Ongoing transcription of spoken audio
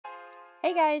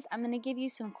Hey guys, I'm going to give you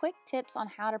some quick tips on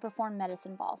how to perform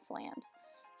medicine ball slams.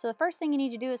 So the first thing you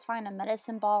need to do is find a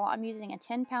medicine ball. I'm using a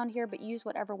 10-pound here, but use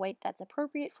whatever weight that's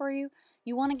appropriate for you.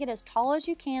 You want to get as tall as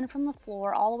you can from the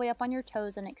floor, all the way up on your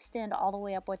toes, and extend all the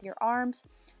way up with your arms.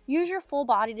 Use your full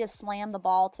body to slam the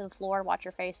ball to the floor. Watch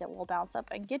your face, it will bounce up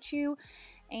and get you.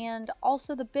 And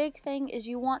also the big thing is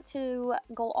you want to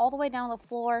go all the way down the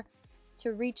floor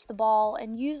to reach the ball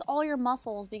and use all your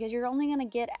muscles, because you're only going to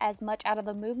get as much out of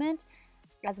the movement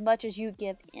as much as you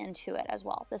give into it as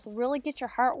well. This will really get your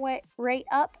heart rate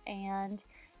up and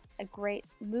a great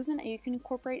movement that you can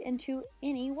incorporate into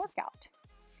any workout.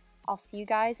 I'll see you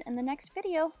guys in the next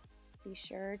video. Be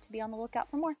sure to be on the lookout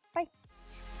for more. Bye.